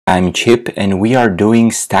I'm Chip and we are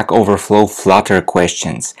doing Stack Overflow Flutter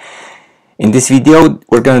questions. In this video,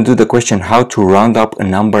 we're going to do the question how to round up a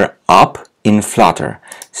number up in Flutter.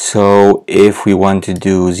 So if we want to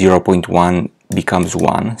do 0.1 becomes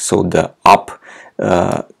 1, so the up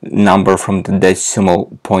number from the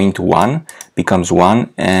decimal point 1 becomes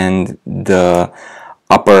 1, and the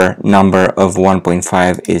upper number of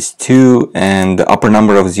 1.5 is 2, and the upper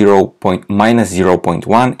number of minus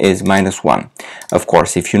 0.1 is minus 1. Of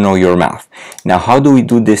course, if you know your math. Now, how do we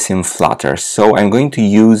do this in Flutter? So I'm going to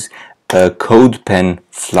use a CodePen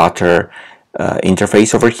Flutter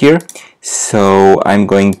interface over here. So I'm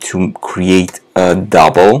going to create a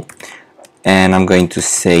double, and I'm going to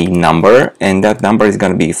say number, and that number is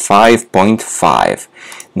going to be 5.5.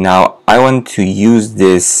 Now I want to use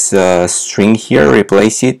this string here,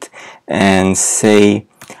 replace it, and say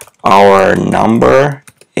our number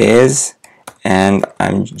is, and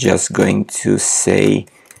I'm just going to say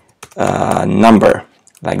number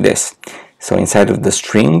like this. So inside of the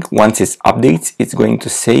string, once it updates, it's going to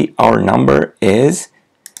say our number is,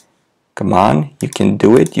 come on, you can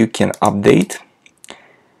do it, you can update.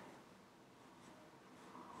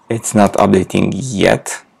 It's not updating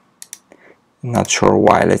yet. Not sure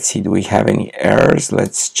why. Let's see, do we have any errors?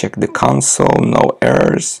 Let's check the console. No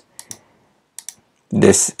errors.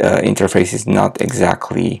 This interface is not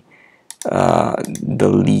exactly the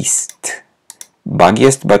least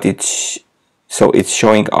buggiest, but it's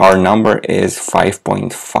showing our number is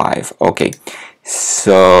 5.5. Okay,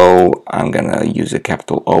 so I'm gonna use a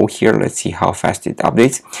capital O here. Let's see how fast it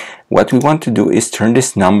updates. What we want to do is turn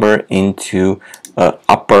this number into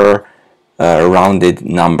upper rounded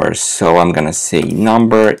numbers. So I'm gonna say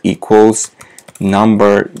number equals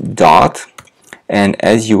number dot, and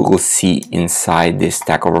as you will see inside this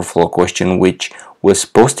Stack Overflow question, which was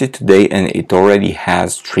posted today and it already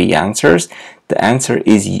has 3 answers, the answer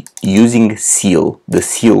is using ceil, the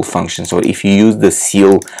ceil function. So if you use the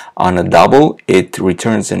ceil on a double, it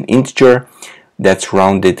returns an integer that's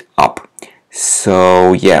rounded up.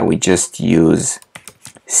 So yeah, we just use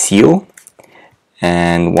ceil,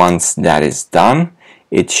 and once that is done,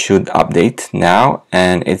 it should update now,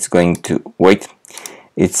 and it's going to wait.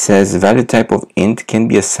 It says value type of int can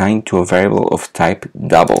be assigned to a variable of type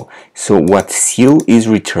double. So what ceil is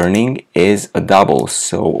returning is a double.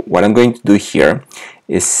 So what I'm going to do here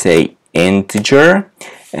is say integer,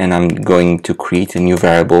 and I'm going to create a new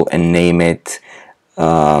variable and name it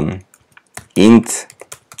int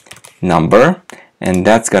number, and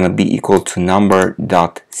that's going to be equal to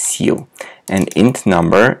number.ceil, and int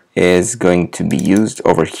number is going to be used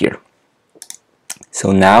over here.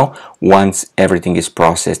 So now, once everything is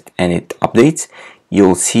processed and it updates,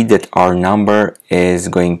 you'll see that our number is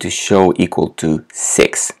going to show equal to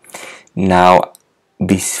 6. Now,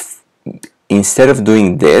 instead of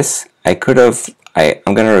doing this, I'm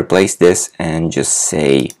going to replace this and just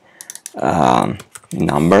say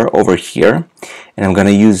number over here, and I'm going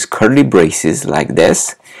to use curly braces like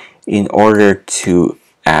this in order to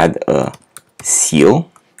add a ceil.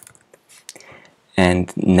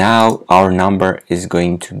 And now our number is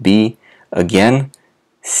going to be again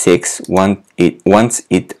 6 once it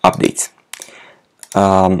updates.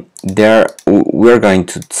 We're going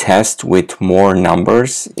to test with more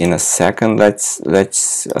numbers in a second. Let's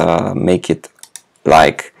make it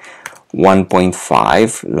like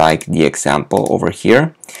 1.5, like the example over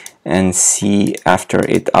here, and see after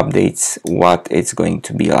it updates what it's going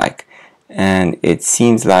to be like. And it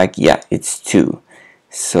seems like, yeah, it's 2.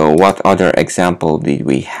 So what other example did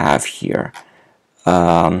we have here?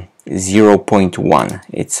 0.1.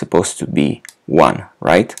 It's supposed to be 1,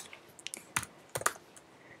 right?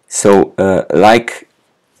 So like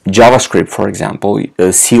JavaScript, for example,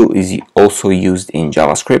 ceil is also used in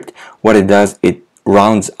JavaScript. What it does, it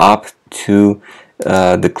rounds up to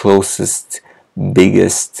the closest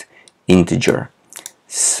biggest integer.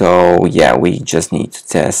 So yeah, we just need to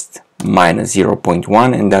test minus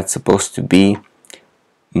 0.1, and that's supposed to be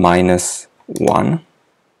minus 1.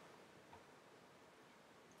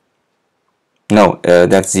 No,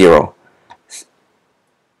 that's 0.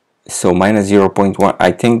 So minus 0.1.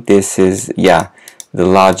 I think this is, yeah, the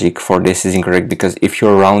logic for this is incorrect, because if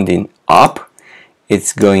you're rounding up,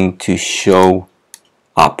 it's going to show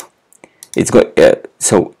up.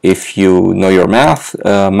 So if you know your math,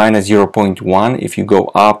 minus 0.1, if you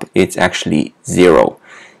go up, it's actually 0.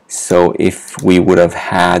 So if we would have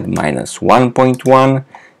had minus 1.1,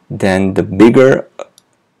 then the bigger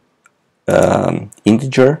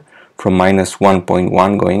integer from minus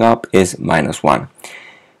 1.1 going up is minus 1.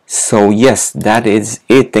 So yes, that is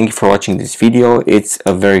it. Thank you for watching this video. It's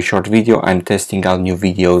a very short video. I'm testing out new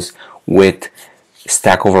videos with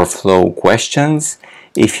Stack Overflow questions.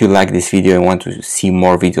 If you like this video and want to see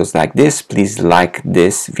more videos like this, please like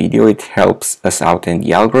this video. It helps us out in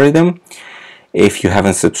the algorithm. If you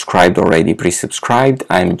haven't subscribed already, please subscribe.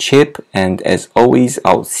 I'm Chip, and as always,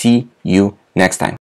 I'll see you next time.